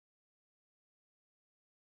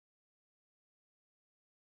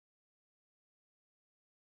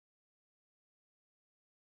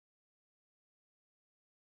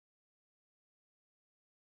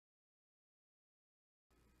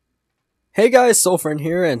Hey guys, SoleFern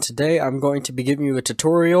here, and today I'm going to be giving you a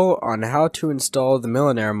tutorial on how to install the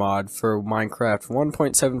Millenaire mod for Minecraft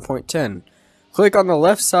 1.7.10. Click on the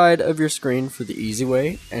left side of your screen for the easy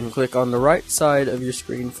way, and click on the right side of your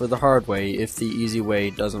screen for the hard way if the easy way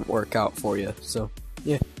doesn't work out for you. So,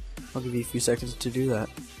 yeah, I'll give you a few seconds to do that.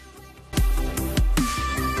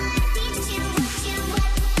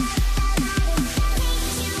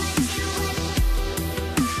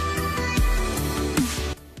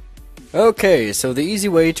 Okay, so the easy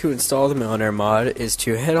way to install the Millenaire mod is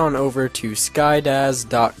to head on over to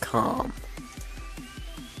skydaz.com.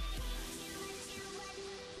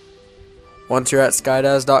 Once you're at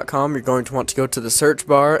skydaz.com, you're going to want to go to the search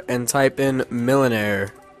bar and type in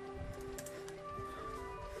Millenaire.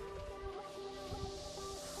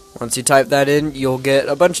 Once you type that in, you'll get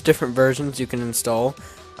a bunch of different versions you can install.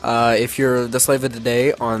 If you're the slave of the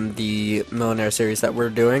day on the Millenaire series that we're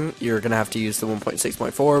doing, you're going to have to use the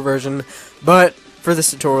 1.6.4 version, but for this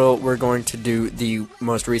tutorial we're going to do the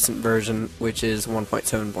most recent version, which is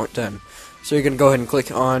 1.7.10. So you're going to go ahead and click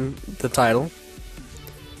on the title,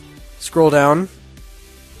 scroll down,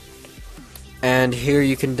 and here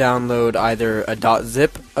you can download either a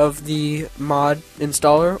 .zip of the mod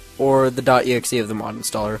installer or the .exe of the mod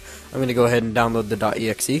installer. I'm going to go ahead and download the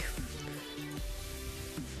 .exe.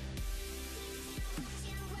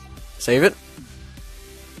 Save it.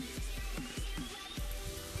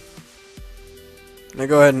 Now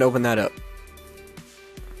go ahead and open that up.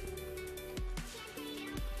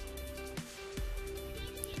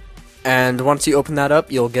 And once you open that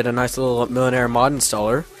up, you'll get a nice little Millenaire mod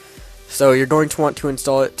installer. So you're going to want to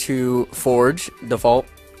install it to Forge default.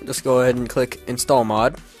 Just go ahead and click Install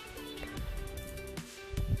Mod.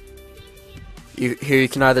 Here you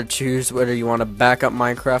can either choose whether you want to back up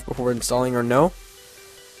Minecraft before installing or no.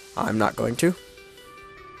 I'm not going to.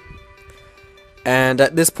 And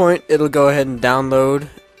at this point, it'll go ahead and download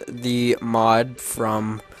the mod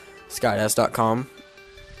from skydaz.com,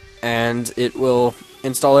 and it will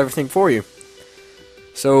install everything for you.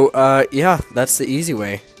 So, yeah, that's the easy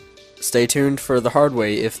way. Stay tuned for the hard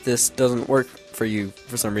way if this doesn't work for you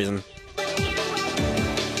for some reason.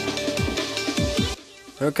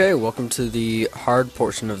 Okay, welcome to the hard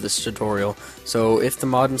portion of this tutorial. So, if the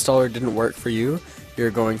mod installer didn't work for you, you're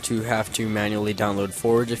going to have to manually download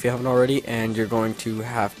Forge if you haven't already, and you're going to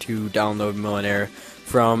have to download Millenaire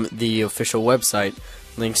from the official website.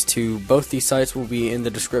 Links to both these sites will be in the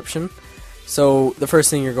description. So the first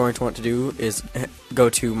thing you're going to want to do is go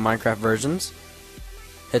to Minecraft versions,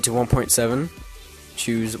 head to 1.7,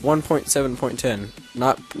 choose 1.7.10,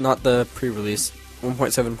 not the pre-release,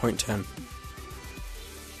 1.7.10.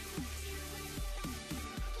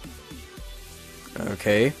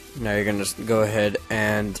 Okay, now you're going to just go ahead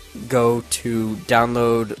and go to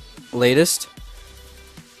download latest,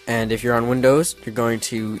 and if you're on Windows, you're going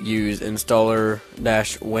to use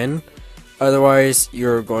installer-win. Otherwise,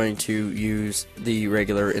 you're going to use the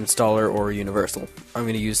regular installer or universal. I'm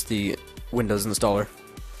going to use the Windows installer.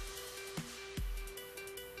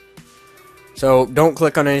 So don't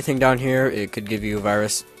click on anything down here, it could give you a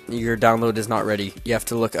virus. Your download is not ready. You have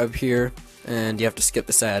to look up here, and you have to skip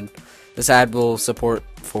this ad. This ad will support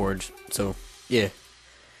Forge, so yeah.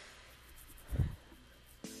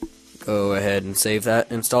 Go ahead and save that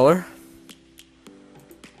installer.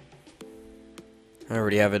 I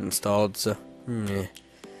already have it installed, so yeah.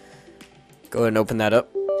 Go ahead and open that up.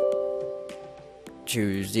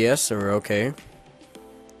 Choose yes or okay.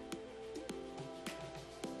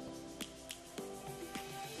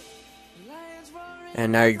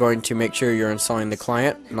 And now you're going to make sure you're installing the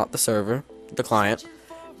client, not the server, the client.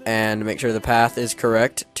 And make sure the path is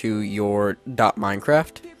correct to your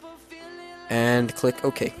 .minecraft, and click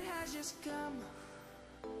OK.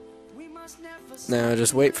 Now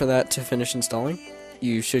just wait for that to finish installing.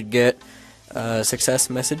 You should get a success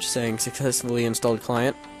message saying successfully installed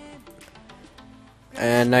client,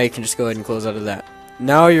 and now you can just go ahead and close out of that.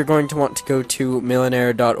 Now you're going to want to go to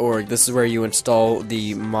millenaire.org. This is where you install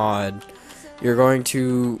the mod. You're going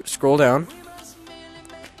to scroll down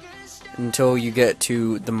until you get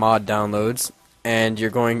to the mod downloads, and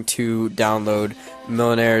you're going to download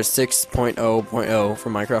Millenaire 6.0.0 for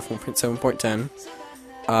Minecraft 1.7.10.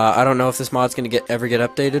 I don't know if this mod's going to ever get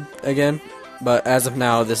updated again, but as of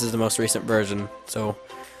now, this is the most recent version. So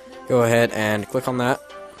go ahead and click on that.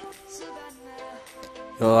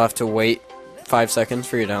 You'll have to wait 5 seconds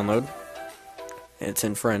for your download. It's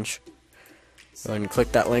in French. Go ahead and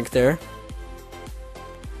click that link there.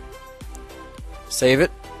 Save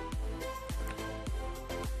it.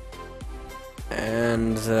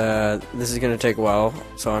 And this is going to take a while,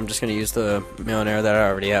 so I'm just going to use the Millenaire that I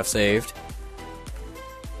already have saved.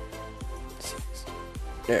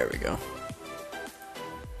 There we go.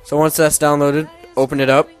 So once that's downloaded, open it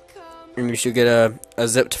up, and you should get a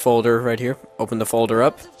zipped folder right here. Open the folder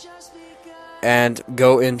up, and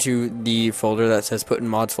go into the folder that says Put in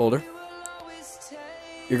Mods folder.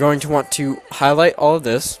 You're going to want to highlight all of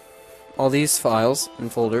this, all these files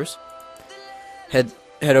and folders. Head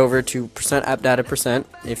over to %appdata%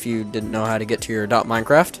 if you didn't know how to get to your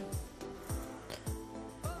 .minecraft.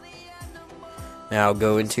 Now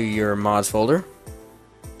go into your mods folder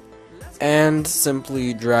and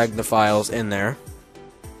simply drag the files in there.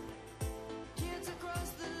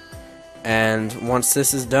 And once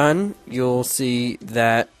this is done, you'll see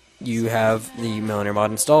that you have the Millenaire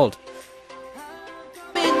mod installed.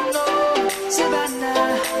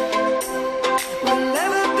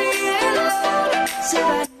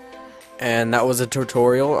 And that was a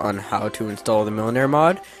tutorial on how to install the Millenaire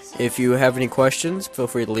mod. If you have any questions, feel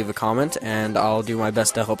free to leave a comment and I'll do my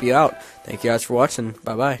best to help you out. Thank you guys for watching.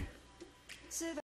 Bye bye.